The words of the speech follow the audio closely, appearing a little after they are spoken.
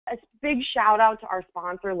a big shout out to our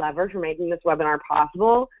sponsor, Lever, for making this webinar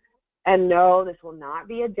possible. And no, this will not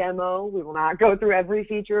be a demo. We will not go through every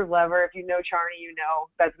feature of Lever. If you know Charney, you know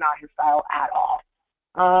that's not his style at all.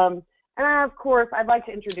 And of course, I'd like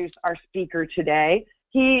to introduce our speaker today.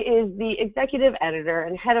 He is the executive editor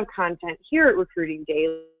and head of content here at Recruiting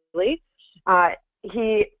Daily.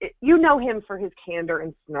 You know him for his candor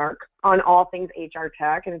and snark on all things HR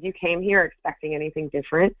tech, and if you came here expecting anything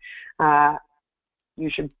different, you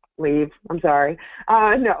should leave. I'm sorry.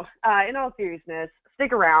 No, in all seriousness,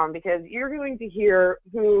 stick around because you're going to hear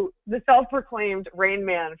who the self-proclaimed Rain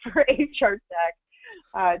Man for HR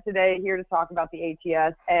tech today, here to talk about the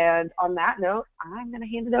ATS. And on that note, I'm going to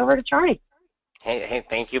hand it over to Charney. Hey,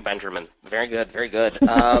 thank you, Benjamin. Very good, very good.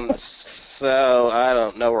 So I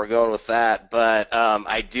don't know where we're going with that, but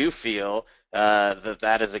I do feel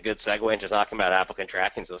that is a good segue into talking about applicant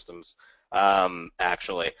tracking systems,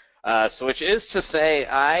 actually. So which is to say,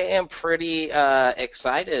 I am pretty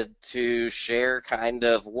excited to share kind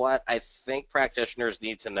of what I think practitioners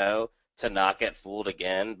need to know to not get fooled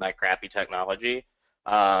again by crappy technology.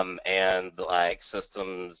 And like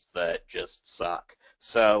systems that just suck.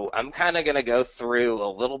 So I'm kind of going to go through a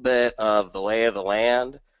little bit of the lay of the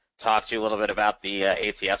land, talk to you a little bit about the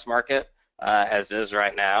ATS market as is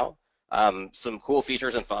right now, some cool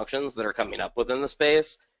features and functions that are coming up within the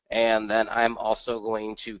space, and then I'm also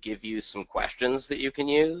going to give you some questions that you can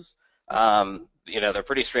use. They're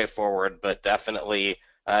pretty straightforward, but definitely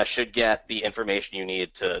should get the information you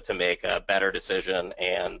need to make a better decision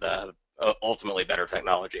and ultimately better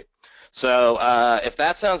technology. So if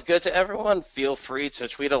that sounds good to everyone, feel free to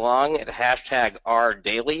tweet along at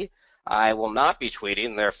 #RDaily. I will not be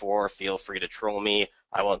tweeting, therefore feel free to troll me.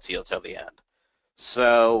 I won't see you till the end.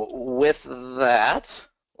 So with that,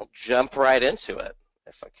 we'll jump right into it,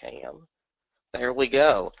 if I can. There we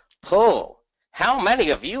go. Pull. How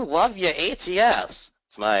many of you love your ATS?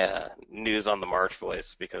 It's my news on the march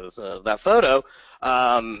voice, because that photo,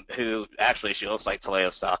 who actually she looks like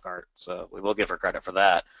Taleo Stockart, so we will give her credit for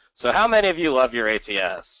that. So how many of you love your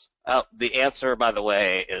ATS? The answer, by the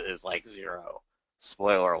way, is like 0.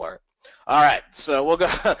 Spoiler alert. All right, so we'll go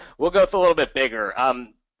through a little bit bigger.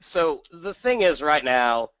 So the thing is, right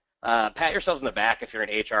now, pat yourselves in the back if you're an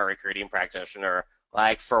HR recruiting practitioner.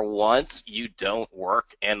 Like, for once, you don't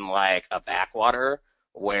work in like a backwater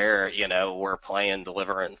where, we're playing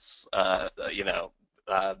Deliverance,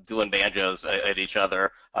 doing banjos at each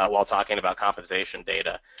other while talking about compensation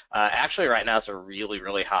data. Actually, right now, it's a really,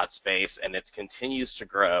 really hot space, and it continues to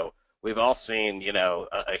grow. We've all seen,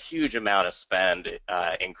 a huge amount of spend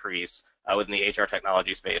increase within the HR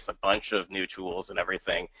technology space, a bunch of new tools and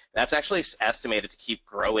everything. That's actually estimated to keep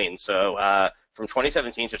growing. So from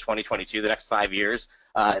 2017 to 2022, the next 5 years,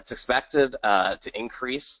 it's expected to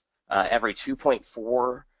increase every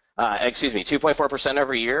 2.4%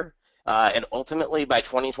 every year. And ultimately, by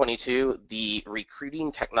 2022, the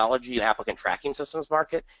recruiting technology and applicant tracking systems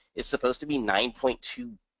market is supposed to be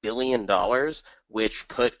 $9.2 billion, which,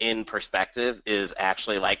 put in perspective, is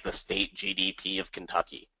actually like the state GDP of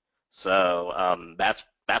Kentucky. So that's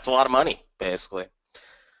a lot of money, basically.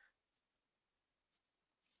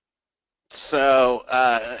 So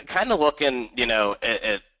kind of looking,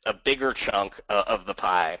 at a bigger chunk of the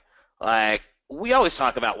pie. Like, we always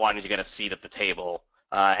talk about wanting to get a seat at the table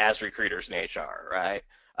as recruiters in HR, right?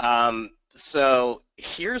 So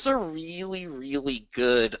here's a really, really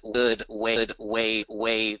good way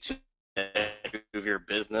to improve your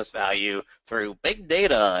business value through big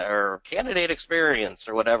data or candidate experience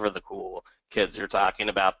or whatever the cool kids are talking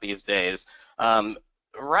about these days.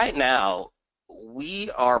 Right now, we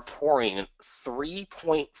are pouring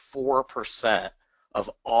 3.4% of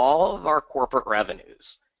all of our corporate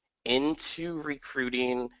revenues into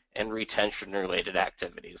recruiting and retention-related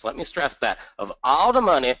activities. Let me stress that. Of all the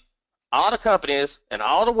money all the companies and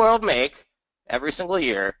all the world make every single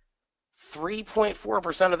year,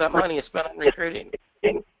 3.4% of that money is spent on recruiting.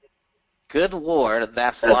 Good Lord,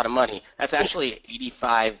 that's a lot of money. That's actually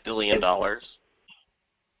 $85 billion.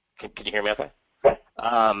 Can you hear me okay?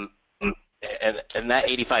 And that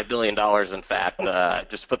 $85 billion, in fact,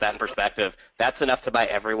 just to put that in perspective, that's enough to buy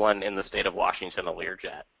everyone in the state of Washington a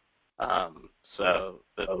Learjet. So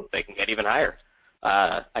that they can get even higher.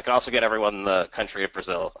 I can also get everyone in the country of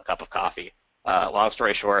Brazil a cup of coffee. Long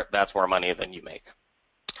story short, that's more money than you make.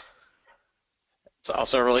 It's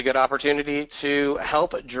also a really good opportunity to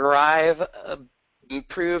help drive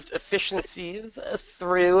improved efficiencies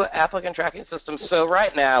through applicant tracking systems. So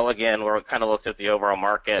right now, again, we're kind of looked at the overall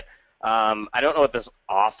market. I don't know what this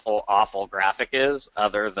awful graphic is,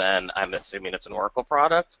 other than I'm assuming it's an Oracle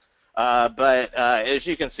product. But as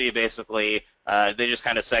you can see, basically, They just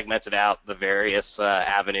kind of segmented out the various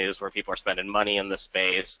avenues where people are spending money in the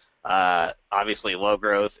space. Obviously, low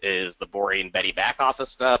growth is the boring Betty back office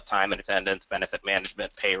stuff, time and attendance, benefit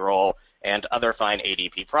management, payroll, and other fine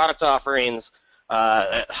ADP product offerings.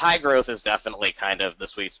 High growth is definitely kind of the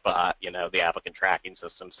sweet spot, the applicant tracking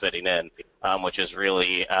system sitting in, which is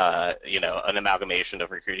really, an amalgamation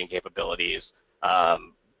of recruiting capabilities,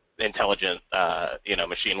 intelligent,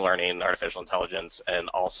 machine learning, artificial intelligence, and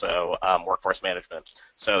also workforce management.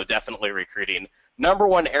 So definitely recruiting. Number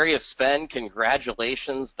one area of spend,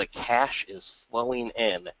 congratulations, the cash is flowing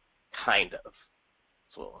in, kind of.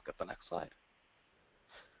 So we'll look at the next slide.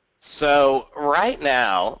 So right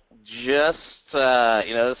now, just,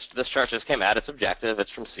 this chart just came out. It's objective.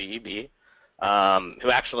 It's from CEB,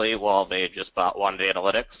 who actually, while they just bought Wanted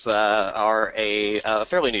Analytics, are a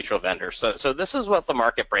fairly neutral vendor. So this is what the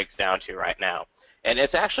market breaks down to right now. And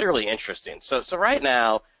it's actually really interesting. So right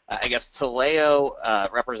now, I guess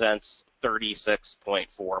Taleo represents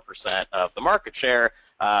 36.4% of the market share,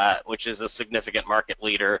 which is a significant market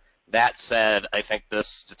leader. That said, I think this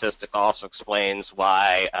statistic also explains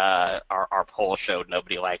why our poll showed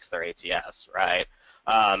nobody likes their ATS, right?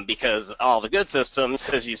 Because all the good systems,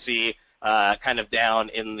 as you see, kind of down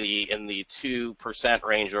in the 2%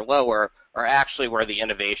 range or lower, are actually where the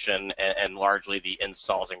innovation and largely the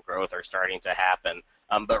installs and growth are starting to happen.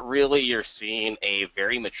 But really, you're seeing a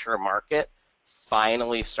very mature market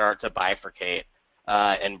finally start to bifurcate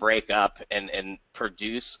and break up and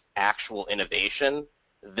produce actual innovation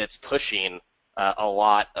that's pushing a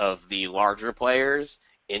lot of the larger players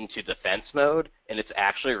into defense mode, and it's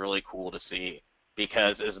actually really cool to see.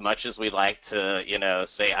 Because as much as we like to,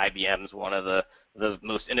 say IBM's one of the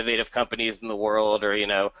most innovative companies in the world,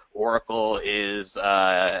 or Oracle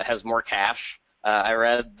has more cash, I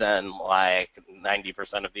read, than like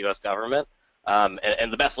 90% of the U.S. government,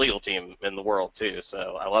 and the best legal team in the world too.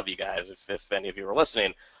 So I love you guys if any of you are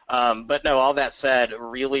listening. But no, all that said,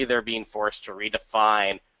 really they're being forced to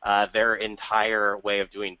redefine their entire way of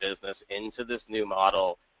doing business into this new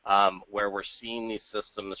model. Where we're seeing these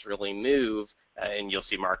systems really move, and you'll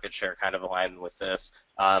see market share kind of aligned with this,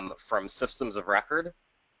 from systems of record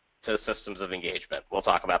to systems of engagement. We'll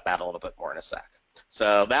talk about that a little bit more in a sec.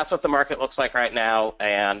 So that's what the market looks like right now,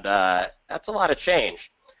 and that's a lot of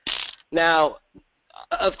change. Now,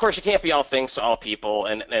 of course, you can't be all things to all people,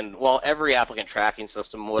 and while every applicant tracking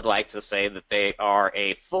system would like to say that they are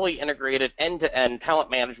a fully integrated end-to-end talent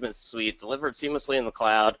management suite delivered seamlessly in the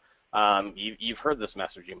cloud, you've heard this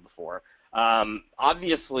messaging before.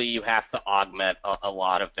 Obviously, you have to augment a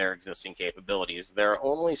lot of their existing capabilities. There are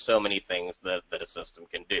only so many things that a system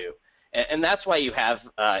can do. And that's why you have,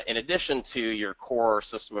 in addition to your core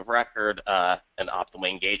system of record and optimal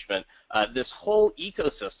engagement, this whole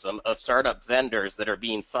ecosystem of startup vendors that are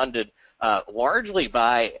being funded largely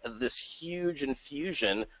by this huge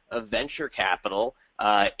infusion of venture capital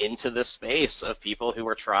into the space of people who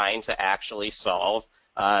are trying to actually solve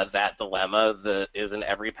that dilemma that is in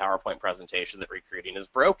every PowerPoint presentation that recruiting is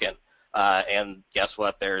broken. And guess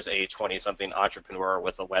what? There's a 20-something entrepreneur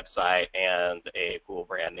with a website and a cool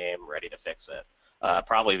brand name ready to fix it.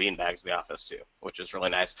 Probably beanbags the office too, which is really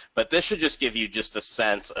nice. But this should just give you just a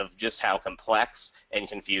sense of just how complex and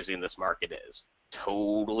confusing this market is.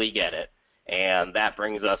 Totally get it. And that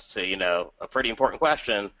brings us to, a pretty important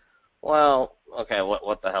question. Well, okay,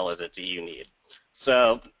 what the hell is it do you need?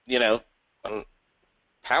 So,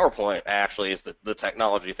 PowerPoint actually is the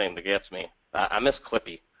technology thing that gets me. I miss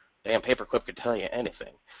Clippy. Damn, Paperclip could tell you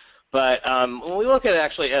anything. But when we look at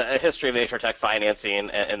actually a history of HR tech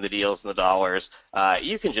financing and the deals and the dollars,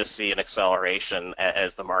 you can just see an acceleration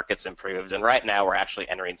as the market's improved. And right now we're actually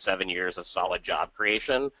entering 7 years of solid job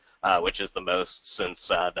creation, which is the most since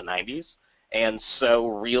the 90s. And so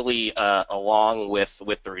really, along with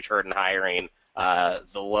the return in hiring,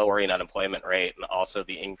 the lowering unemployment rate, and also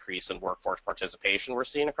the increase in workforce participation we're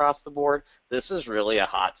seeing across the board, this is really a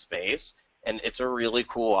hot space. And it's a really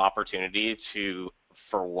cool opportunity to,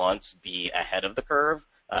 for once, be ahead of the curve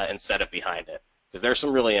instead of behind it. Because there's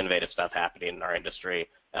some really innovative stuff happening in our industry,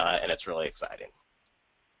 and it's really exciting.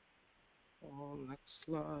 Next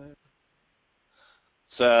slide.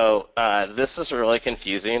 So this is a really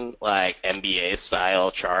confusing, like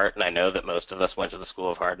MBA-style chart, and I know that most of us went to the School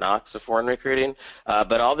of Hard Knocks of foreign recruiting,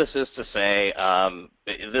 but all this is to say,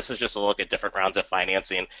 this is just a look at different rounds of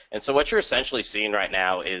financing. And so what you're essentially seeing right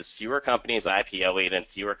now is fewer companies IPOing and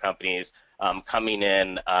fewer companies coming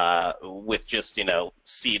in with just,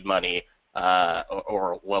 seed money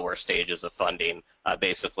or lower stages of funding.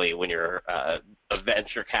 Basically, when you're a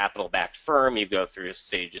venture capital-backed firm, you go through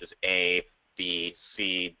stages A, B,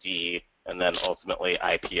 C, D, and then ultimately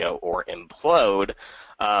IPO or implode,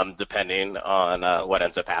 depending on what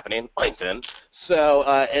ends up happening, LinkedIn. So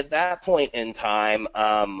at that point in time,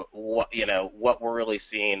 what we're really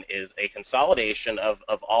seeing is a consolidation of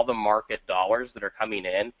all the market dollars that are coming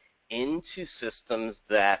in into systems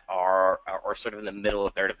that are sort of in the middle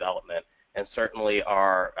of their development, and certainly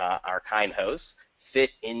our kind hosts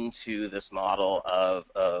fit into this model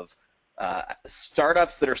of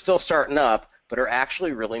startups that are still starting up, but are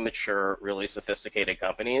actually really mature, really sophisticated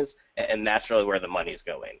companies, and that's really where the money's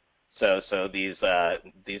going. So these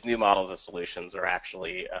new models of solutions are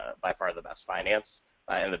actually by far the best financed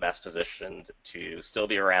and the best positioned to still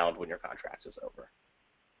be around when your contract is over.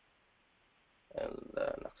 And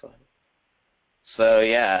next slide. So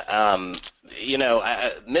yeah,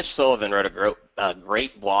 Mitch Sullivan wrote a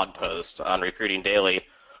great blog post on Recruiting Daily,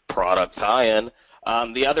 product tie-in,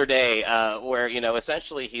 the other day, where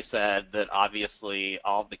essentially he said that obviously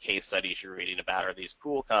all of the case studies you're reading about are these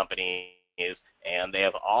cool companies, and they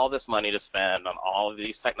have all this money to spend on all of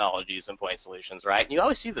these technologies and point solutions, right? And you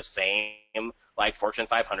always see the same, like Fortune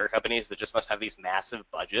 500 companies that just must have these massive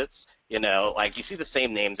budgets, like you see the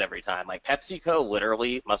same names every time. Like PepsiCo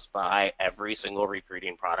literally must buy every single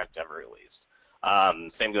recruiting product ever released.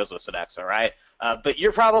 Same goes with Sodexo, right? But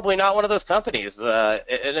you're probably not one of those companies, and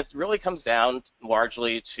it really comes down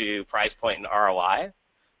largely to price point and ROI.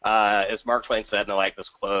 As Mark Twain said, and I like this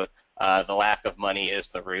quote, the lack of money is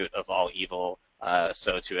the root of all evil,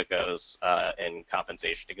 so too it goes in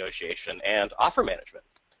compensation negotiation and offer management.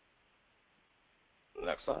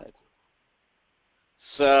 Next slide.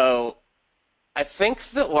 So I think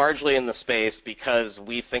that largely in the space, because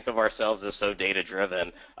we think of ourselves as so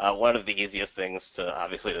data-driven, one of the easiest things to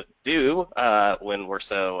obviously do when we're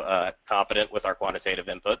so competent with our quantitative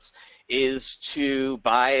inputs is to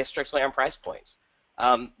buy strictly on price points.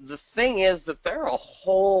 The thing is that there are a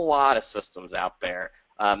whole lot of systems out there.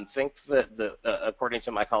 Think that, according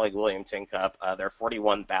to my colleague William Tincup, there are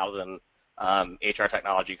 41,000 HR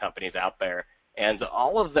technology companies out there, and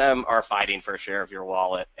all of them are fighting for a share of your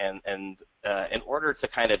wallet. And in order to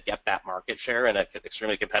kind of get that market share in an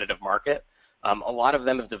extremely competitive market, a lot of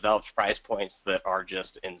them have developed price points that are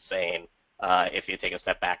just insane if you take a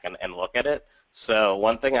step back and look at it. So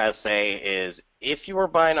one thing I say is, if you are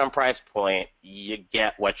buying on price point, you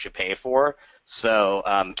get what you pay for. So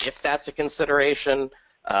if that's a consideration,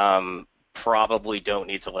 probably don't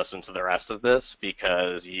need to listen to the rest of this,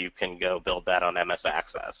 because you can go build that on MS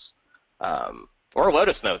Access. Or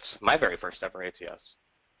Lotus Notes, my very first ever ATS,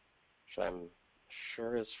 which I'm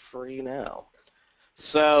sure is free now.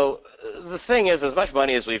 So the thing is, as much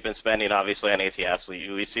money as we've been spending, obviously, on ATS,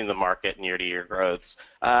 we've seen the market in year-to-year growths.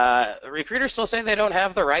 Recruiters still say they don't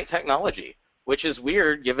have the right technology, which is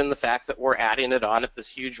weird given the fact that we're adding it on at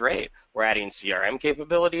this huge rate. We're adding CRM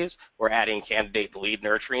capabilities, we're adding candidate lead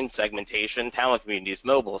nurturing, segmentation, talent communities,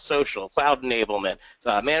 mobile, social, cloud enablement,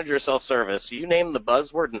 manager self-service. You name the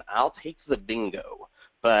buzzword and I'll take the bingo.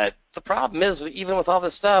 But the problem is, even with all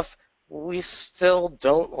this stuff, we still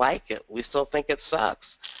don't like it. We still think it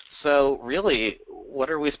sucks. So really, what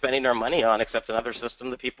are we spending our money on except another system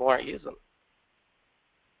that people aren't using?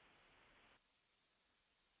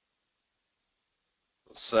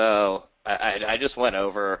 So I just went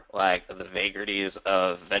over like the vagaries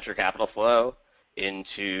of venture capital flow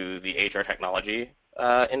into the HR technology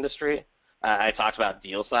industry. I talked about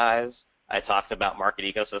deal size. I talked about market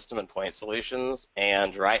ecosystem and point solutions.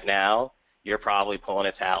 And right now, you're probably pulling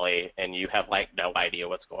a tally and you have like no idea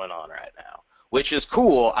what's going on right now, which is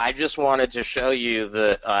cool. I just wanted to show you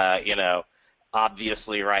that,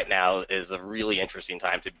 obviously right now is a really interesting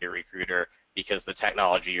time to be a recruiter, because the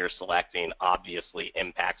technology you're selecting obviously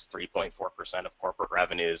impacts 3.4% of corporate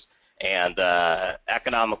revenues. And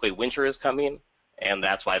economically, winter is coming, and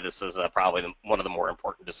that's why this is probably one of the more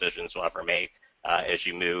important decisions you'll ever make as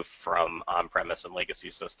you move from on-premise and legacy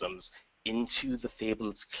systems into the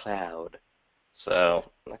fabled cloud. So,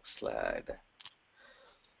 next slide.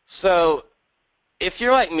 So, if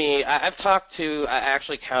you're like me, I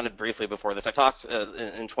actually counted briefly before this. I talked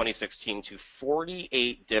in 2016 to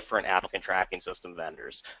 48 different applicant tracking system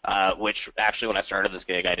vendors, which actually when I started this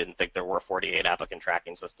gig, I didn't think there were 48 applicant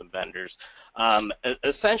tracking system vendors.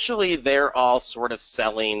 Essentially, they're all sort of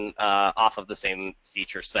selling off of the same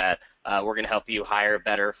feature set. We're going to help you hire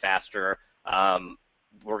better, faster.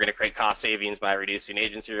 We're going to create cost savings by reducing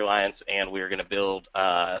agency reliance, and we're going to build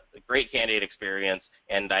a great candidate experience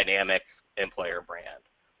and dynamic employer brand,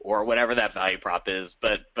 or whatever that value prop is.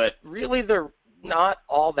 But really, they're not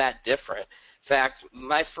all that different. In fact,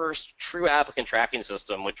 my first true applicant tracking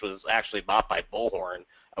system, which was actually bought by Bullhorn,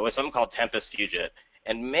 was something called Tempest Fugit.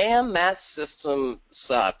 And man, that system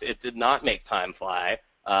sucked. It did not make time fly.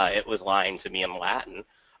 It was lying to me in Latin.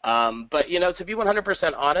 But to be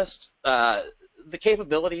 100% honest, the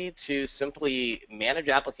capability to simply manage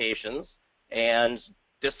applications and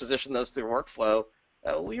disposition those through workflow,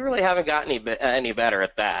 we really haven't gotten any better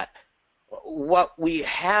at that. What we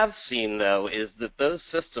have seen, though, is that those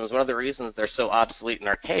systems, one of the reasons they're so obsolete and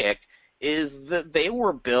archaic, is that they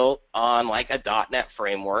were built on like a .NET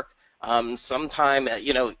framework. Sometime,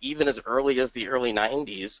 even as early as the early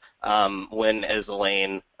 90s, when, as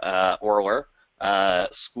Elaine Orler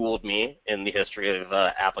schooled me in the history of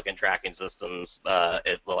applicant tracking systems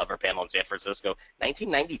at the Lever Panel in San Francisco,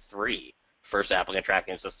 1993, first applicant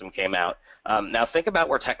tracking system came out. Now think about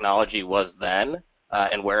where technology was then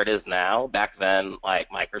and where it is now. Back then, like,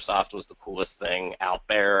 Microsoft was the coolest thing out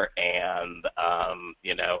there, and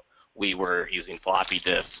we were using floppy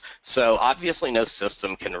disks. So obviously no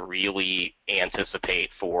system can really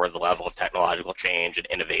anticipate for the level of technological change and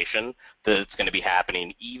innovation that's going to be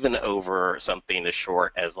happening even over something as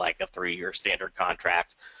short as like a 3-year standard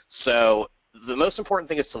contract. So the most important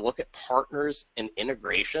thing is to look at partners and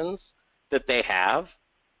integrations that they have.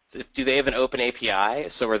 Do they have an open API?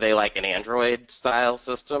 So are they like an Android style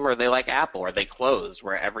system, or are they like Apple? Are they closed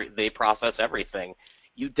where they process everything?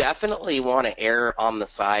 You definitely want to err on the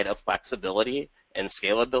side of flexibility and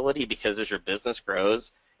scalability, because as your business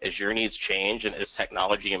grows, as your needs change, and as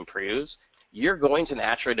technology improves, you're going to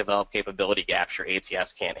naturally develop capability gaps your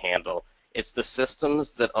ATS can't handle. It's the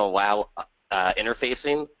systems that allow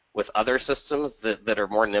interfacing with other systems that are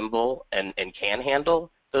more nimble and can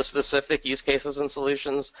handle those specific use cases and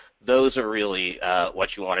solutions. Those are really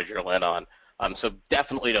what you want to drill in on. So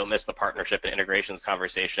definitely don't miss the partnership and integrations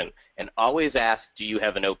conversation, and always ask, do you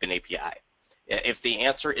have an open API? If the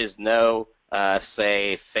answer is no,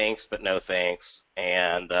 say thanks but no thanks,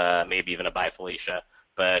 and maybe even a bye Felicia,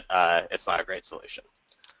 but it's not a great solution.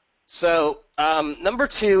 So number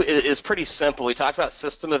 2 is pretty simple. We talked about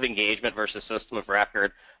system of engagement versus system of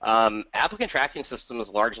record. Applicant tracking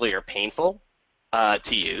systems largely are painful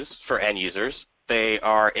to use for end users. They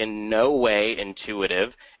are in no way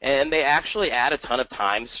intuitive, and they actually add a ton of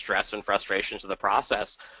time, stress, and frustration to the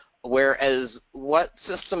process. Whereas what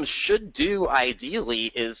systems should do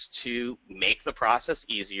ideally is to make the process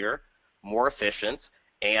easier, more efficient,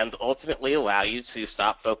 and ultimately allow you to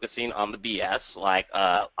stop focusing on the BS like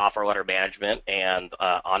offer letter management and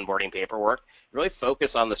onboarding paperwork. Really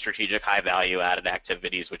focus on the strategic high value added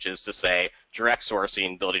activities, which is to say direct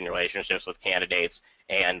sourcing, building relationships with candidates,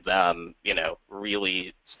 and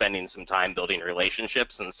really spending some time building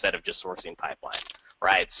relationships instead of just sourcing pipeline.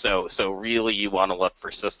 Right, so really you want to look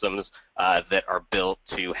for systems that are built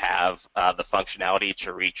to have the functionality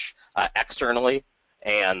to reach externally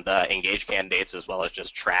and engage candidates, as well as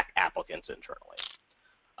just track applicants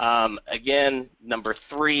internally. Again, number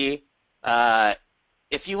 3,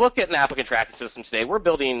 if you look at an applicant tracking system today, we're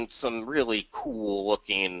building some really cool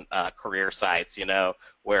looking career sites,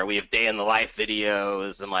 where we have day in the life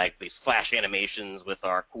videos and like these flash animations with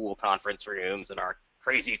our cool conference rooms and our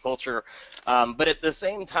crazy culture. But at the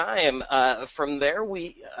same time, from there,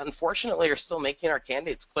 we unfortunately are still making our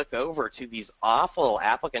candidates click over to these awful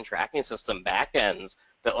applicant tracking system backends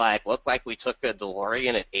that look like we took a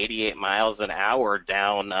DeLorean at 88 miles an hour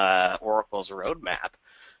down Oracle's roadmap.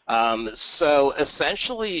 So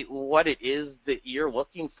essentially what it is that you're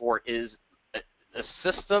looking for is a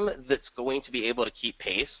system that's going to be able to keep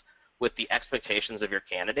pace with the expectations of your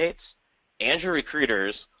candidates and your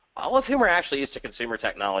recruiters, all of whom are actually used to consumer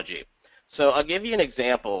technology. So I'll give you an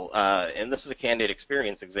example, and this is a candidate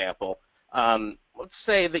experience example. Let's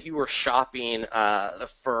say that you were shopping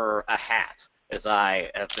for a hat, as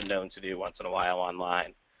I have been known to do once in a while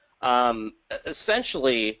online.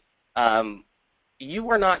 Essentially,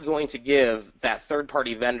 you are not going to give that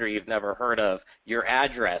third-party vendor you've never heard of your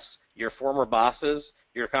address, your former bosses,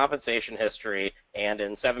 your compensation history, and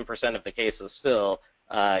in 7% of the cases still,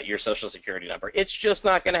 your social security number. It's just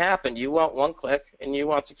not going to happen. You want one click and you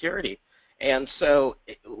want security. And so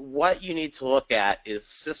what you need to look at is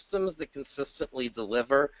systems that consistently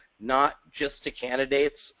deliver, not just to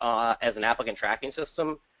candidates as an applicant tracking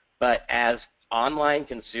system, but as online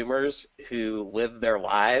consumers who live their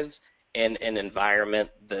lives in an environment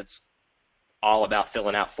that's all about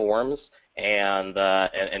filling out forms and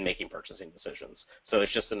making purchasing decisions. So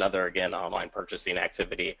it's just another, again, online purchasing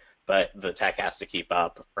activity, but the tech has to keep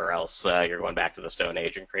up, or else you're going back to the Stone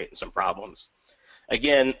Age and creating some problems.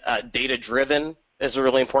 Again, data-driven is a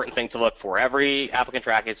really important thing to look for. Every applicant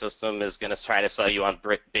tracking system is going to try to sell you on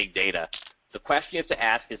big data. The question you have to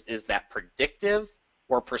ask is that predictive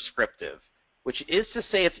or prescriptive? which is to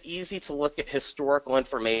say it's easy to look at historical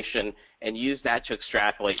information and use that to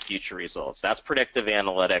extrapolate future results. That's predictive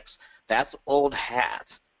analytics. That's old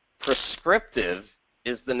hat. Prescriptive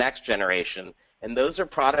is the next generation, and those are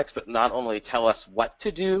products that not only tell us what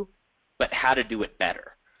to do, but how to do it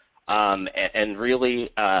better. And really,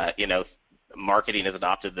 you know, marketing has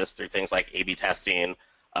adopted this through things like A/B testing,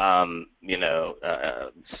 you know,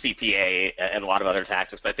 CPA, and a lot of other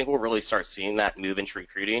tactics. But I think we'll really start seeing that move into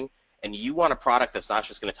recruiting. And you want a product that's not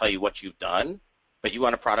just going to tell you what you've done, but you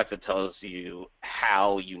want a product that tells you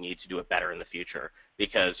how you need to do it better in the future.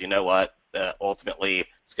 Because you know what? Ultimately,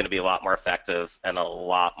 it's going to be a lot more effective and a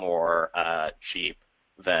lot more cheap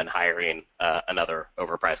than hiring another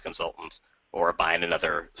overpriced consultant or buying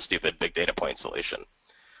another stupid big data point solution.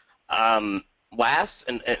 Last,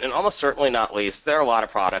 and almost certainly not least, there are a lot of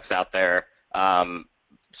products out there.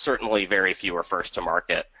 Certainly very few are first to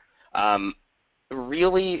market.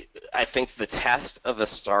 Really, I think the test of a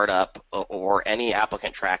startup or any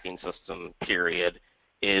applicant tracking system, period,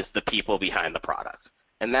 is the people behind the product.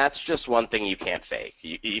 And that's just one thing you can't fake.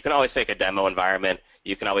 You can always fake a demo environment.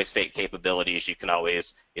 You can always fake capabilities. You can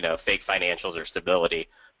always, you know, fake financials or stability.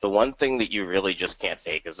 The one thing that you really just can't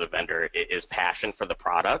fake as a vendor is passion for the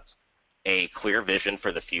product, a clear vision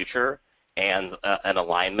for the future, and an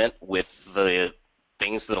alignment with the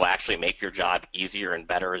things that will actually make your job easier and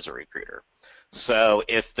better as a recruiter. So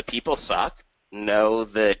if the people suck, know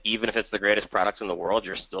that even if it's the greatest products in the world,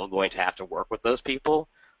 you're still going to have to work with those people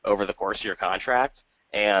over the course of your contract.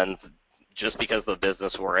 And just because of the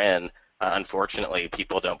business we're in, unfortunately,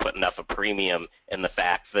 people don't put enough of a premium in the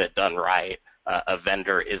fact that, done right, a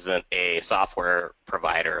vendor isn't a software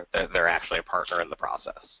provider. They're actually a partner in the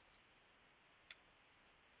process.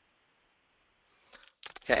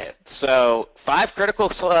 Okay, so 5 critical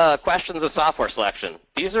questions of software selection.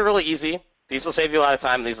 These are really easy. These will save you a lot of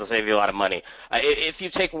time. These will save you a lot of money. If you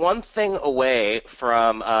take one thing away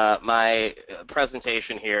from my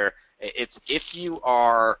presentation here, it's if you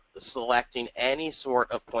are selecting any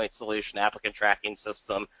sort of point solution, applicant tracking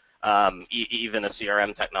system, even a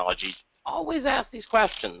CRM technology, always ask these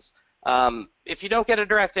questions. If you don't get a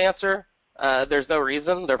direct answer, there's no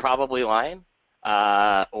reason. They're probably lying,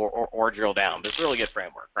 or drill down. This is a really good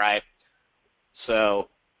framework, right? So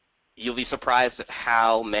you'll be surprised at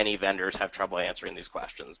how many vendors have trouble answering these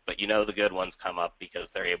questions, but you know the good ones come up because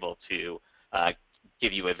they're able to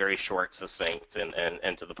give you a very short, succinct,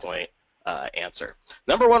 and to the point answer.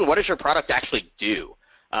 Number 1, what does your product actually do?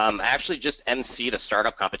 I actually just emceed a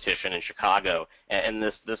startup competition in Chicago, and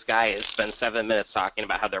this guy has spent 7 minutes talking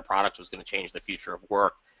about how their product was going to change the future of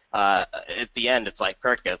work. At the end, it's like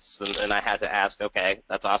crickets, and I had to ask, okay,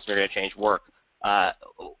 that's awesome, you're going to change work.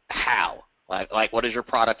 How? Like, what does your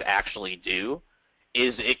product actually do?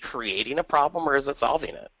 Is it creating a problem, or is it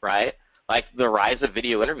solving it, right? Like, the rise of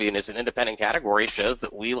video interviewing as an independent category shows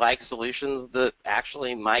that we like solutions that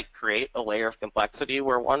actually might create a layer of complexity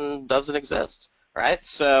where one doesn't exist, right?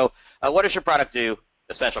 So what does your product do?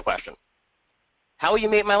 Essential question. How will you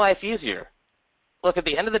make my life easier? Look, at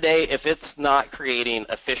the end of the day, if it's not creating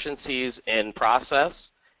efficiencies in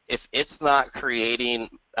process, if it's not creating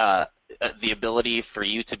the ability for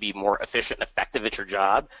you to be more efficient and effective at your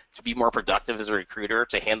job, to be more productive as a recruiter,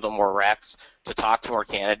 to handle more recs, to talk to more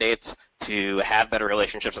candidates, to have better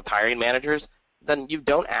relationships with hiring managers, then you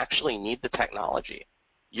don't actually need the technology.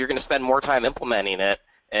 You're going to spend more time implementing it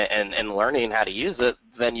and learning how to use it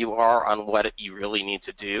than you are on what you really need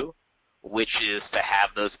to do, which is to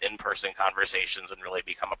have those in-person conversations and really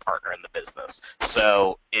become a partner in the business.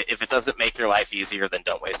 So if it doesn't make your life easier, then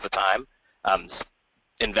don't waste the time.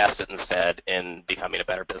 Invest it instead in becoming a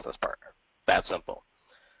better business partner. That simple.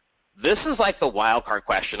 This is like the wild card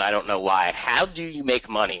question. I don't know why. How do you make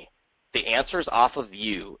money? The answer is off of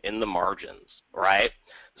you in the margins, right?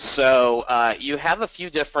 So you have a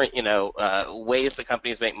few different, ways that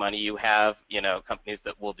companies make money. You have, companies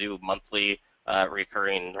that will do monthly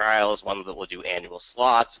recurring trials, one that will do annual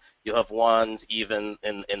slots. You'll have ones even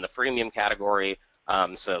in the freemium category.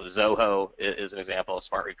 So Zoho is an example of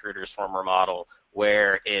Smart Recruiter's former model,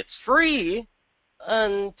 where it's free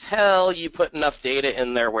until you put enough data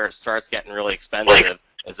in there where it starts getting really expensive.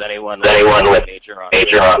 Is anyone with major on?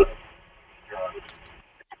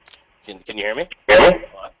 Can you hear me?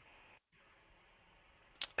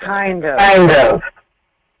 Kind of. I'm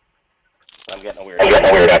getting a weird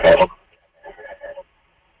echo.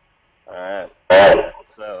 All right.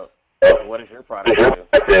 So what does your product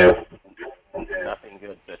do? Nothing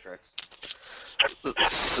good, Citrix.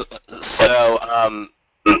 So, I'm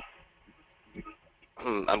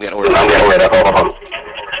getting weird.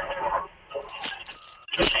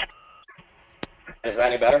 Is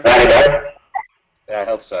that any better?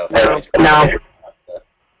 hope so. No.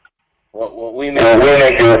 What we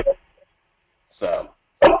make do. So,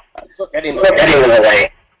 I'm still getting to the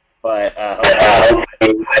way. But hopefully,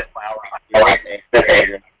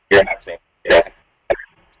 you're not seeing.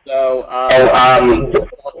 So,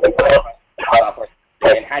 software,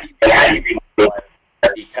 and how do you do one?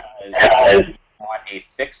 Because you want a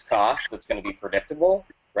fixed cost that's going to be predictable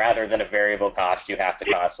rather than a variable cost you have to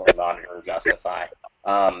constantly monitor and justify.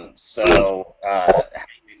 So, how you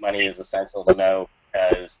make money is essential to know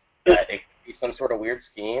because it could be some sort of weird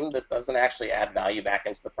scheme that doesn't actually add value back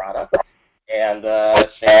into the product. And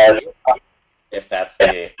shame on you if that's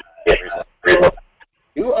the reason.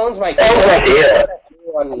 Who owns my data?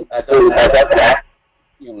 Everyone doesn't have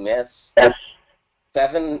you miss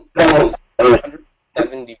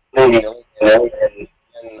 770 million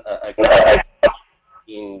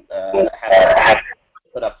being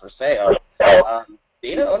put up for sale.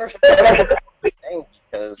 Data ownership is a big thing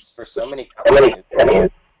because for so many companies,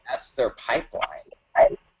 that's their pipeline.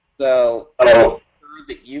 So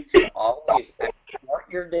that you can always export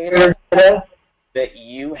your data, that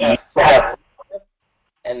you have fun with,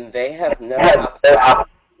 and they have no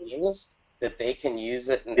means that they can use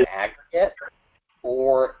it in aggregate,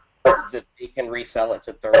 or that they can resell it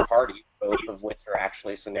to third parties, both of which are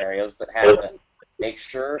actually scenarios that happen. Make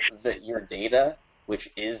sure that your data, which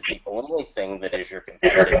is the only thing that is your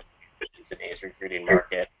competitive in today's recruiting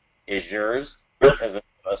market, is yours because it's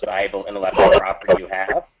the most valuable intellectual property you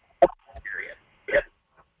have.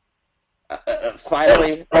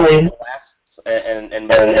 Finally, the last and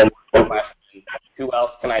most important question, who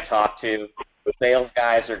else can I talk to? Sales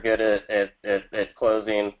guys are good at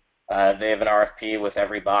closing. They have an RFP with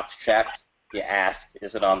every box checked. You ask,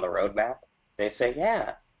 is it on the roadmap? They say,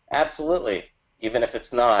 yeah, absolutely, even if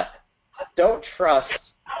it's not. Don't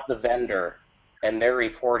trust the vendor and their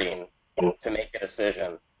reporting to make a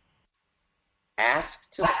decision. Ask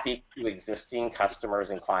to speak to existing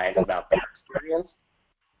customers and clients about their experience.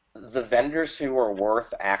 The vendors who are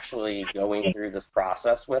worth actually going through this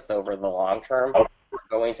process with over the long term are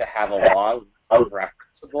going to have a long list of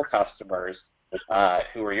referenceable customers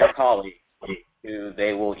who are your colleagues, who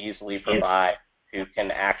they will easily provide, who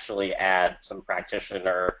can actually add some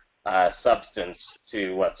practitioner substance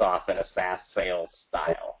to what's often a SaaS sales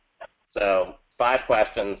style. So 5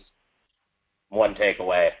 questions, 1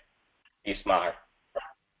 takeaway, be smart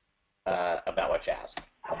about what you ask.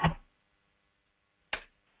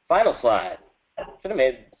 Final slide. Should have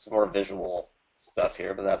made some more visual stuff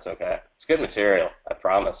here, but that's okay. It's good material, I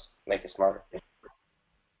promise. Make you smarter.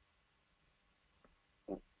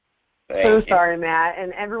 Thank you. Sorry, Matt,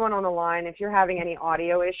 and everyone on the line, if you're having any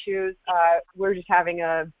audio issues, we're just having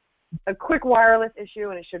a quick wireless issue,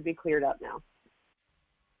 and it should be cleared up now.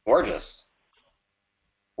 Gorgeous.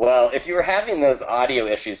 Well, if you were having those audio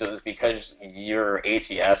issues, it was because your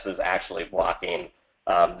ATS is actually blocking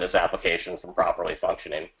this application from properly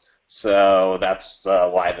functioning. So that's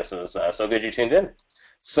why this is so good you tuned in.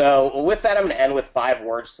 So with that, I'm going to end with 5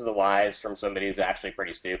 words to the wise from somebody who's actually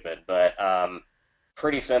pretty stupid. But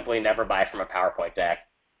pretty simply, never buy from a PowerPoint deck.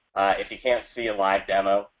 If you can't see a live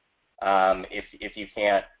demo, if you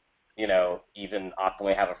can't, even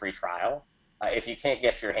optimally have a free trial, if you can't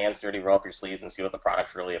get your hands dirty, roll up your sleeves and see what the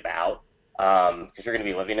product's really about, because you're going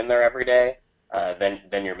to be living in there every day,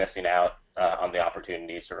 then you're missing out on the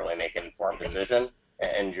opportunities to really make an informed decision,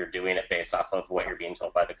 and you're doing it based off of what you're being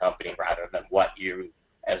told by the company rather than what you,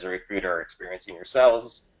 as a recruiter, are experiencing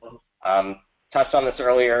yourselves. Touched on this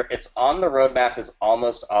earlier, it's on the roadmap is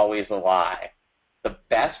almost always a lie. The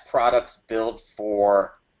best products build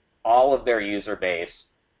for all of their user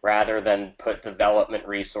base rather than put development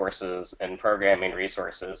resources and programming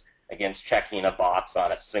resources against checking a box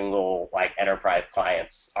on a single enterprise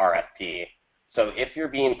client's RFP. So if you're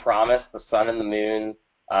being promised the sun and the moon,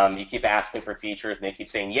 you keep asking for features and they keep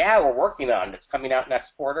saying, yeah, we're working on it, it's coming out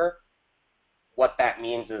next quarter, what that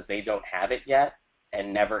means is they don't have it yet,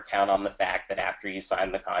 and never count on the fact that after you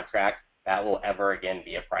sign the contract, that will ever again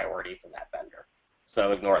be a priority for that vendor.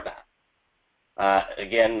 So ignore that.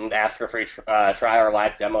 Again, ask for a free trial or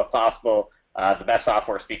live demo if possible. The best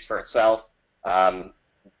software speaks for itself. You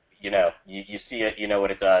see it, you know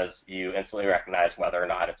what it does, you instantly recognize whether or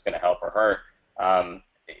not it's going to help or hurt.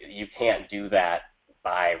 You can't do that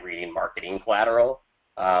by reading marketing collateral.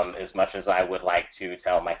 As much as I would like to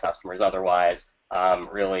tell my customers otherwise,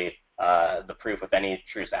 really the proof with any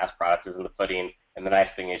true SaaS product is in the pudding, and the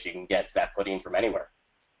nice thing is you can get to that pudding from anywhere.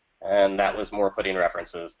 And that was more pudding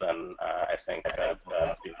references than I think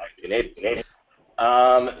 1980s.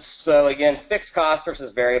 So again, fixed cost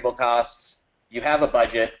versus variable costs. You have a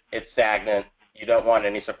budget, it's stagnant, you don't want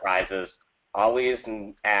any surprises. always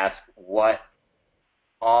ask what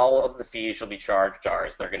all of the fees you'll be charged are.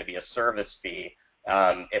 Is there going to be a service fee?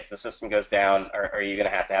 If the system goes down, are you going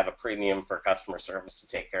to have a premium for customer service to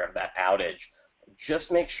take care of that outage?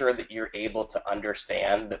 Just make sure that you're able to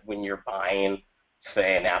understand that when you're buying,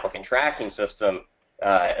 say, an applicant tracking system,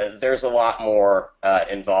 there's a lot more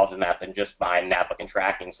involved in that than just buying an applicant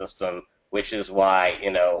tracking system, which is why,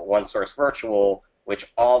 OneSource Virtual, which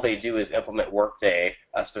all they do is implement Workday,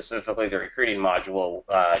 specifically the recruiting module,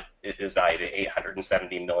 is valued at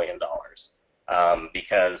 $870 million.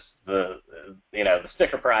 Because the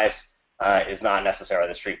sticker price is not necessarily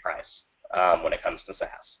the street price when it comes to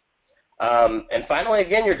SaaS. And finally,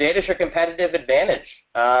 again, your data is your competitive advantage.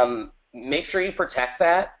 Make sure you protect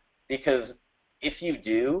that, because if you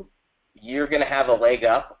do, you're going to have a leg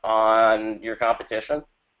up on your competition,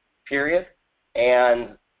 period. And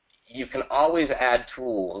you can always add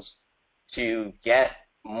tools to get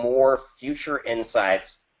more future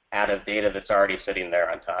insights out of data that's already sitting there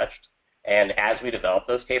untouched. And as we develop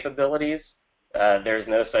those capabilities, there's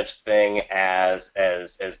no such thing as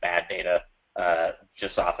bad data,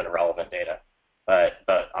 just often irrelevant data.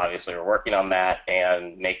 But obviously we're working on that,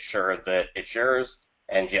 and make sure that it's yours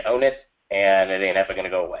and you own it, and it ain't ever going to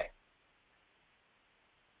go away.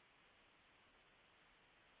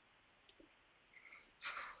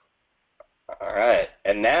 All right,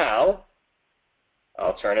 and now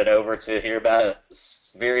I'll turn it over to hear about a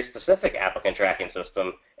very specific applicant tracking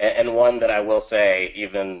system, and one that I will say,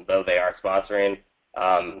 even though they aren't sponsoring,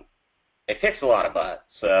 it kicks a lot of butt.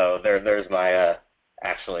 So there's my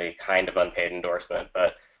actually kind of unpaid endorsement.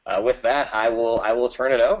 But with that, I will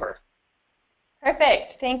turn it over.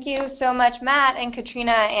 Perfect. Thank you so much, Matt and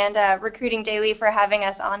Katrina and Recruiting Daily, for having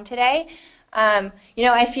us on today.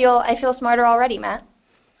 I feel smarter already, Matt.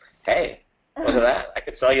 Hey, look at that. I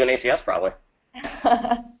could sell you an ATS probably.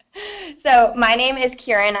 So my name is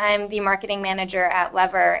Kieran. I'm the marketing manager at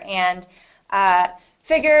Lever, and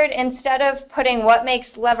figured instead of putting what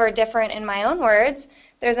makes Lever different in my own words,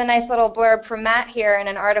 there's a nice little blurb from Matt here in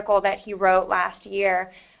an article that he wrote last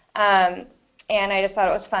year. And I just thought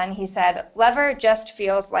it was fun. He said, "Lever just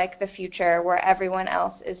feels like the future where everyone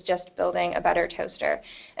else is just building a better toaster."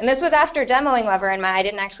 And this was after demoing Lever, and Matt, I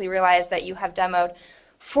didn't actually realize that you have demoed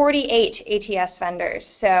 48 ATS vendors.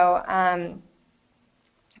 So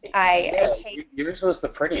yours was the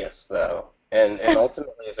prettiest, though. And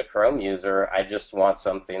ultimately, as a Chrome user, I just want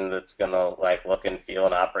something that's going to look and feel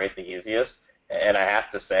and operate the easiest. And I have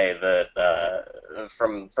to say that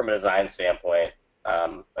from a design standpoint,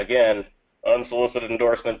 again, unsolicited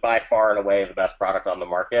endorsement, by far and away the best product on the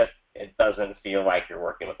market. It doesn't feel like you're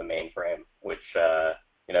working with a mainframe, which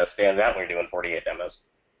stands out when you're doing 48 demos.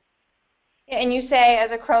 Yeah, and you say,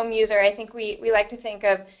 as a Chrome user, I think we like to think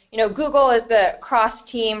of, Google is the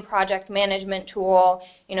cross-team project management tool,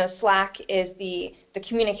 Slack is the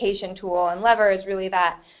communication tool, and Lever is really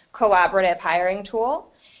that collaborative hiring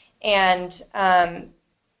tool. And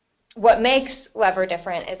what makes Lever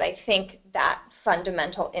different is, I think, that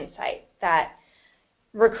fundamental insight that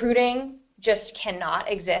recruiting just cannot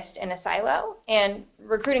exist in a silo, and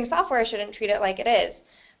recruiting software shouldn't treat it like it is.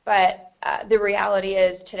 But the reality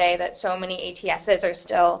is today that so many ATSs are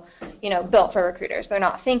still, built for recruiters. They're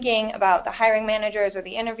not thinking about the hiring managers or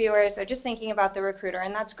the interviewers. They're just thinking about the recruiter,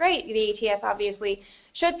 and that's great. The ATS obviously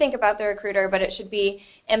should think about the recruiter, but it should be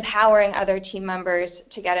empowering other team members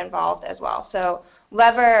to get involved as well. So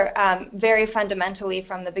Lever, very fundamentally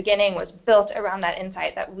from the beginning, was built around that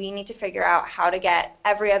insight that we need to figure out how to get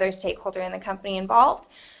every other stakeholder in the company involved.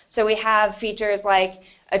 So we have features like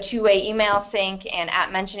a two-way email sync and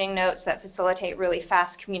 @mentioning notes that facilitate really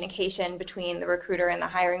fast communication between the recruiter and the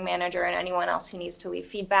hiring manager and anyone else who needs to leave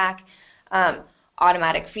feedback.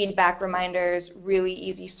 Automatic feedback reminders, really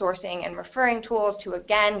easy sourcing and referring tools to,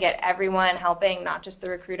 again, get everyone helping, not just the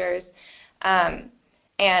recruiters. And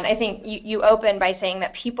I think you open by saying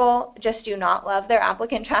that people just do not love their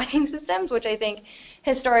applicant tracking systems, which I think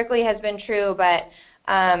historically has been true, but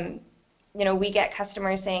we get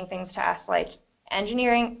customers saying things to us like,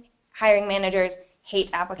 engineering hiring managers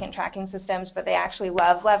hate applicant tracking systems, but they actually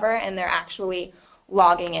love Lever, and they're actually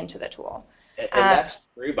logging into the tool. And that's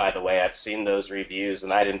true, by the way. I've seen those reviews,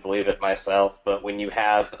 and I didn't believe it myself, but when you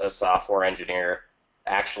have a software engineer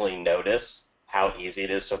actually notice how easy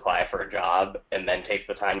it is to apply for a job and then takes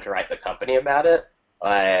the time to write the company about it,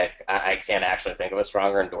 I can't actually think of a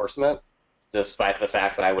stronger endorsement, despite the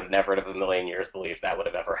fact that I would never have in a million years believed that would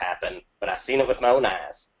have ever happened. But I've seen it with my own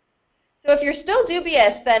eyes. So if you're still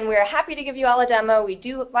dubious, then we're happy to give you all a demo. We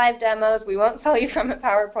do live demos. We won't sell you from a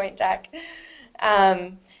PowerPoint deck.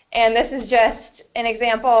 And this is just an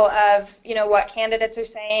example of, what candidates are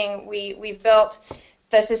saying. We've built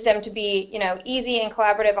the system to be, easy and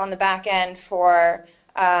collaborative on the back end for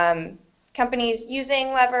companies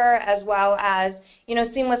using Lever, as well as,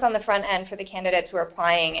 seamless on the front end for the candidates who are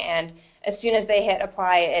applying. And as soon as they hit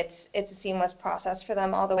apply, it's a seamless process for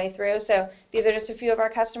them all the way through. So these are just a few of our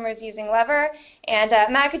customers using Lever. And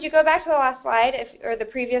Matt, could you go back to the last slide, or the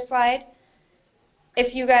previous slide?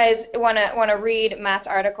 If you guys want to read Matt's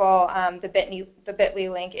article, the bit.ly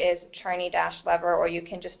link is Charney-Lever, or you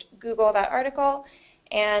can just Google that article.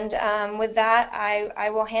 And with that, I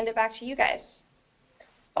will hand it back to you guys.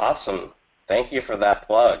 Awesome. Thank you for that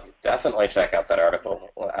plug. Definitely check out that article.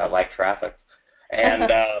 I like traffic.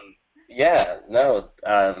 And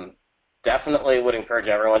definitely would encourage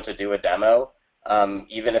everyone to do a demo.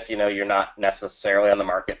 Even if you're not necessarily on the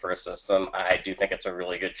market for a system, I do think it's a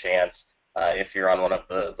really good chance if you're on one of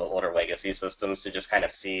the older legacy systems to just kind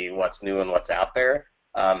of see what's new and what's out there.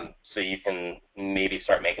 So you can maybe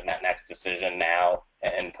start making that next decision now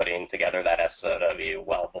and putting together that SOW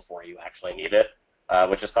well before you actually need it,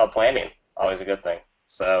 which is called planning. Always a good thing.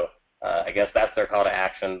 So I guess that's their call to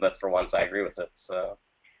action, but for once I agree with it. So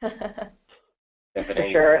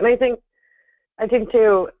sure. And I think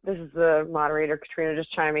too, this is the moderator, Katrina,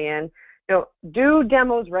 just chiming in, do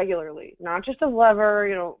demos regularly, not just of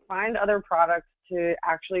Lever, find other products to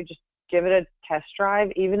actually just give it a test drive,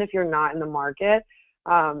 even if you're not in the market.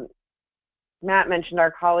 Matt mentioned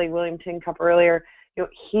our colleague William Tincup earlier.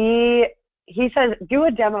 He says do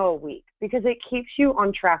a demo a week because it keeps you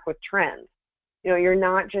on track with trends. You're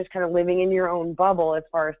not just kind of living in your own bubble as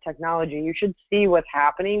far as technology. You should see what's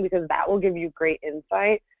happening because that will give you great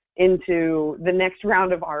insight into the next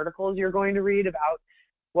round of articles you're going to read about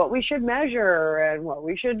what we should measure and what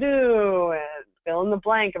we should do and fill in the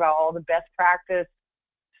blank about all the best practice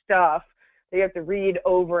stuff that you have to read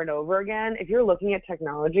over and over again. If you're looking at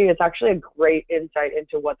technology, it's actually a great insight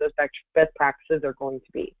into what those best practices are going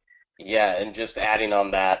to be. Yeah, and just adding on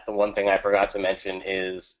that, the one thing I forgot to mention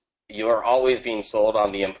is you're always being sold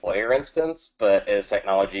on the employer instance, but as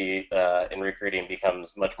technology in recruiting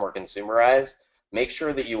becomes much more consumerized, make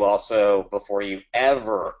sure that you also, before you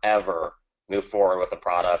ever move forward with a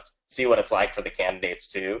product, see what it's like for the candidates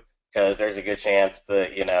too, because there's a good chance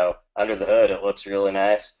that, under the hood it looks really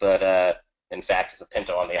nice, but in fact it's a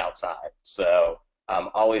Pinto on the outside. So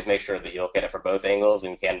always make sure that you look at it for both angles,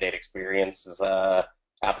 and candidate experiences,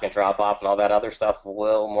 applicant drop-off, and all that other stuff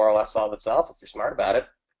will more or less solve itself if you're smart about it.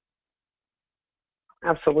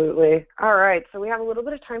 Absolutely. All right, so we have a little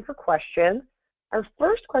bit of time for questions. Our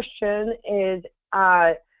first question is,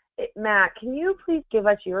 Matt, can you please give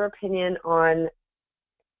us your opinion on,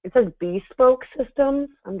 it says bespoke systems.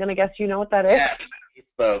 I'm going to guess you know what that is. Yeah,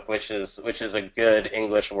 bespoke, which is a good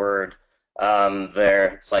English word there.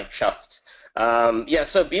 It's like chuffed.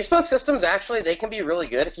 So bespoke systems, actually, they can be really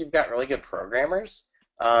good if you've got really good programmers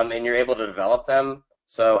and you're able to develop them.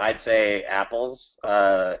 So I'd say Apple's,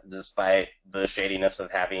 despite the shadiness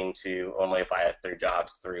of having to only apply through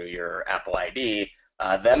jobs through your Apple ID,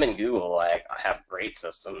 them and Google have great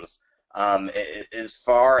systems. As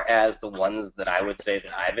far as the ones that I would say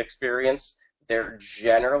that I've experienced, they're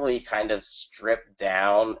generally kind of stripped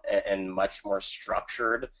down and much more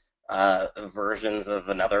structured versions of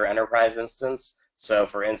another enterprise instance. So,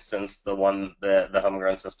 for instance, the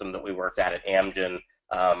homegrown system that we worked at Amgen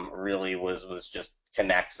really was just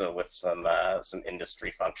Connexa with some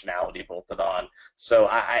industry functionality bolted on. So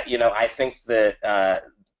I think that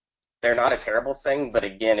they're not a terrible thing, but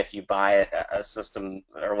again, if you buy a system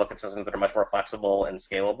or look at systems that are much more flexible and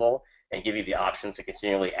scalable and give you the options to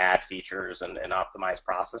continually add features and optimize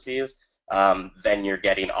processes, then you're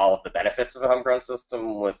getting all of the benefits of a homegrown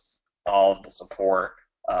system with all of the support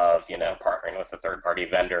of partnering with a third-party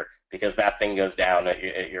vendor. Because that thing goes down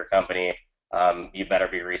at your company, you better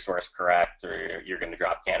be resource correct, or you're going to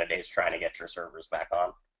drop candidates trying to get your servers back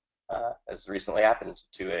on, as recently happened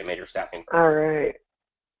to a major staffing firm. All right.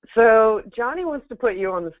 So Johnny wants to put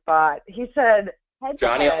you on the spot. He said, head to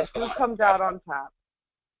head, who comes out on top?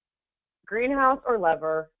 Greenhouse or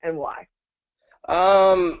Lever, and why?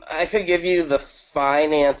 I could give you the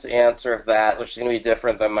finance answer of that, which is going to be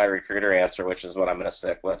different than my recruiter answer, which is what I'm going to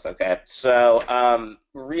stick with, okay? So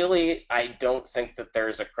really, I don't think that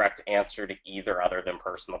there's a correct answer to either other than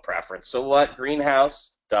personal preference. So what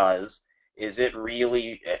Greenhouse does is it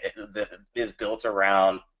really is built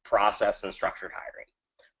around process and structured hiring.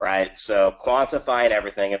 Right, so quantifying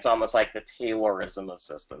everything, it's almost like the Taylorism of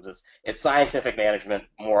systems. It's scientific management,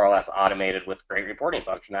 more or less automated with great reporting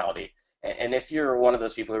functionality. And if you're one of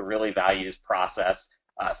those people who really values process,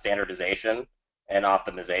 standardization, and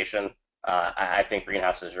optimization, I think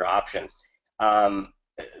greenhouse is your option.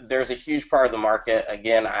 There's a huge part of the market.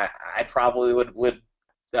 Again, I probably would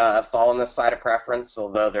fall on this side of preference,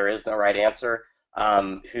 although there is no right answer.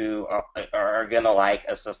 Who are going to like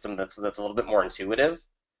a system that's a little bit more intuitive,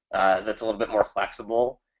 that's a little bit more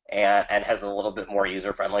flexible, and has a little bit more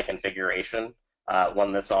user-friendly configuration.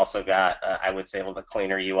 One that's also got, I would say, a little bit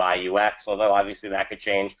cleaner UI, UX, although obviously that could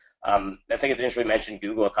change. I think it's interesting we mentioned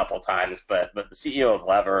Google a couple times, but the CEO of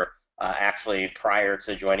Lever, actually, prior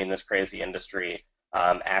to joining this crazy industry,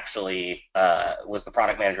 actually was the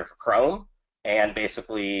product manager for Chrome, and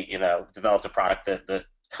basically, developed a product that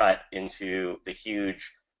cut into the huge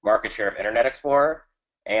market share of Internet Explorer.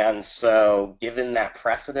 And so, given that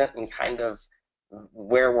precedent and kind of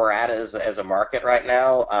where we're at as a market right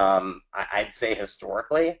now, I'd say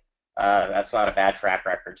historically, that's not a bad track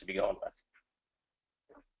record to be going with.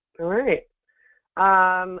 All right.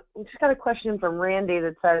 We just got a question from Randy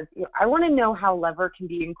that says, I want to know how Lever can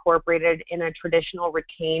be incorporated in a traditional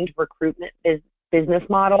retained recruitment business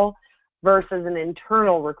model versus an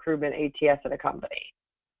internal recruitment ATS at a company.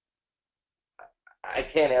 I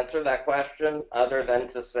can't answer that question other than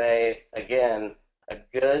to say, again, a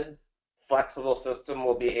good flexible system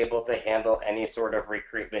will be able to handle any sort of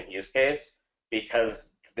recruitment use case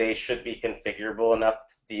because they should be configurable enough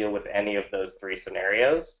to deal with any of those three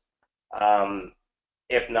scenarios.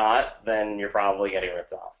 If not, then you're probably getting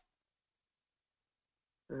ripped off.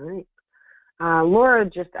 All right. Laura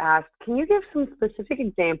just asked, can you give some specific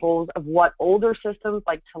examples of what older systems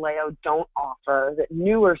like Taleo don't offer that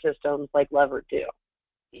newer systems like Lever do?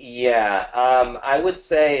 Yeah, I would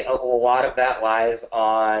say a lot of that lies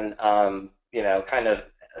on, kind of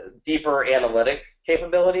deeper analytic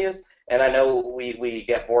capabilities. And I know we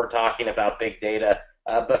get bored talking about big data,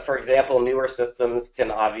 but for example, newer systems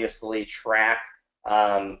can obviously track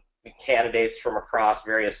candidates from across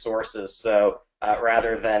various sources. So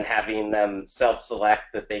rather than having them self-select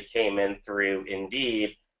that they came in through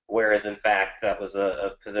Indeed, whereas in fact that was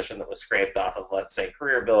a position that was scraped off of, let's say,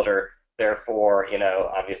 Career Builder. Therefore,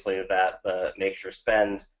 obviously that makes your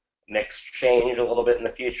spend mix change a little bit in the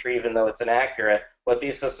future, even though it's inaccurate. What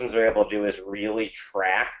these systems are able to do is really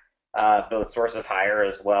track both source of hire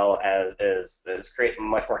as well as create a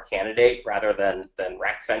much more candidate rather than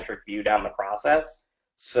rec-centric view down the process.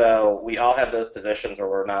 So we all have those positions where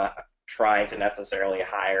we're not trying to necessarily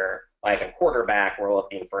hire like a quarterback. We're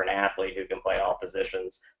looking for an athlete who can play all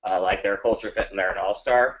positions, like they're a culture fit and they're an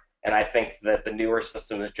all-star. And I think that the newer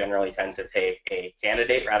systems generally tend to take a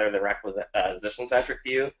candidate rather than requisition-centric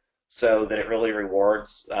view, so that it really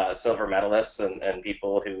rewards silver medalists and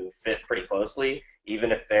people who fit pretty closely,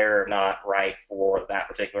 even if they're not right for that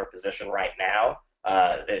particular position right now.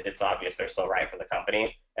 It's obvious they're still right for the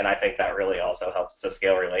company, and I think that really also helps to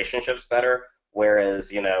scale relationships better.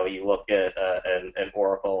 Whereas, you look at an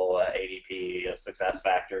Oracle, ADP,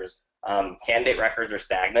 SuccessFactors, candidate records are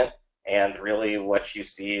stagnant. And really what you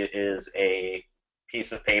see is a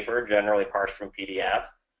piece of paper, generally parsed from PDF,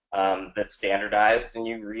 that's standardized, and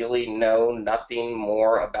you really know nothing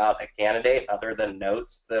more about a candidate other than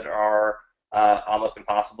notes that are almost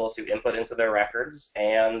impossible to input into their records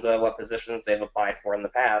and what positions they've applied for in the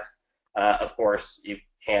past. Of course, you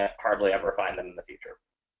can't hardly ever find them in the future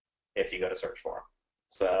if you go to search for them.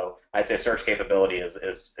 So I'd say search capability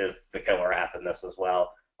is the killer app in this as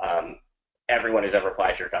well. Everyone who's ever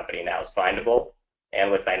applied to your company now is findable,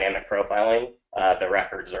 and with dynamic profiling, the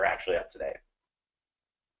records are actually up to date.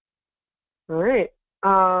 All right.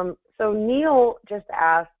 So Neil just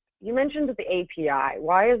asked, you mentioned the API.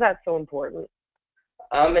 Why is that so important?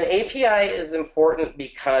 An API is important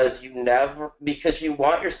because you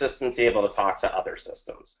want your system to be able to talk to other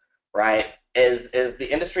systems, right? As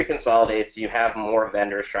the industry consolidates, you have more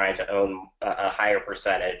vendors trying to own a higher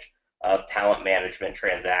percentage of talent management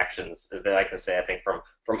transactions, as they like to say, I think from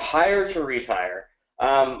hire to retire.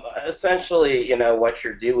 Essentially, what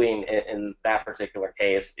you're doing in that particular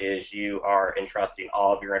case is you are entrusting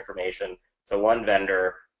all of your information to one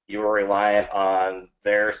vendor. You are reliant on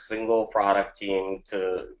their single product team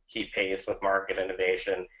to keep pace with market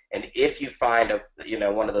innovation. And if you find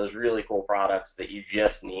one of those really cool products that you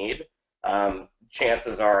just need,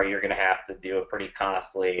 chances are you're going to have to do a pretty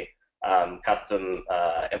costly custom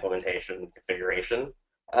implementation configuration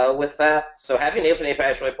with that. So having an open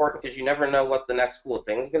API is really important because you never know what the next cool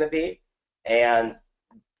thing is going to be. And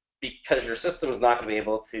because your system is not going to be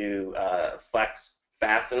able to flex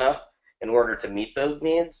fast enough in order to meet those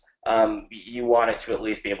needs, you want it to at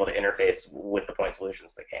least be able to interface with the point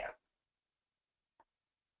solutions that can.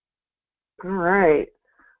 All right.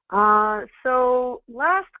 So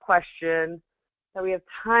last question that we have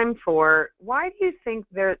time for, why do you think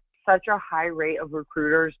such a high rate of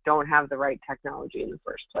recruiters don't have the right technology in the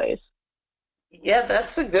first place? Yeah,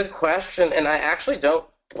 that's a good question, and I actually don't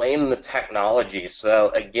blame the technology. So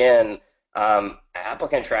again,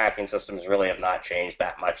 applicant tracking systems really have not changed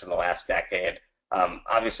that much in the last decade.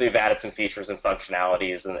 Obviously, we've added some features and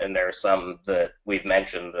functionalities, and there are some that we've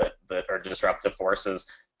mentioned that are disruptive forces.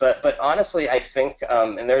 But honestly, I think,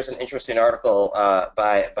 and there's an interesting article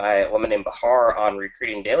by a woman named Bahar on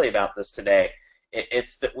Recruiting Daily about this today.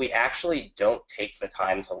 It's that we actually don't take the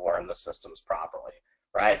time to learn the systems properly,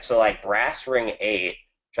 right? So like Brass Ring 8,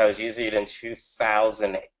 which I was using it in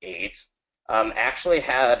 2008, actually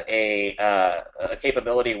had a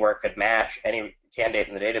capability where it could match any candidate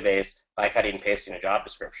in the database by cutting and pasting a job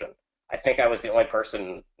description. I think I was the only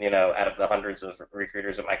person, out of the hundreds of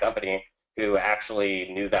recruiters at my company who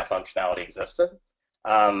actually knew that functionality existed.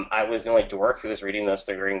 I was the only dork who was reading those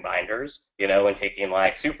 3-ring binders, and taking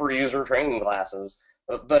like super user training classes.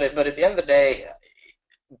 But at the end of the day,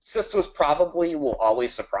 systems probably will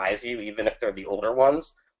always surprise you, even if they're the older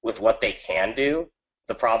ones, with what they can do.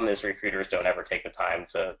 The problem is recruiters don't ever take the time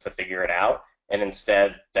to figure it out, and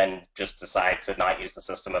instead then just decide to not use the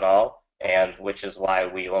system at all, and which is why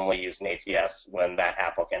we only use an ATS when that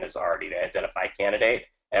applicant is already the identified candidate.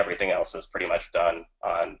 Everything else is pretty much done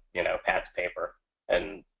on, pad to paper,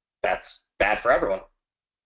 and that's bad for everyone.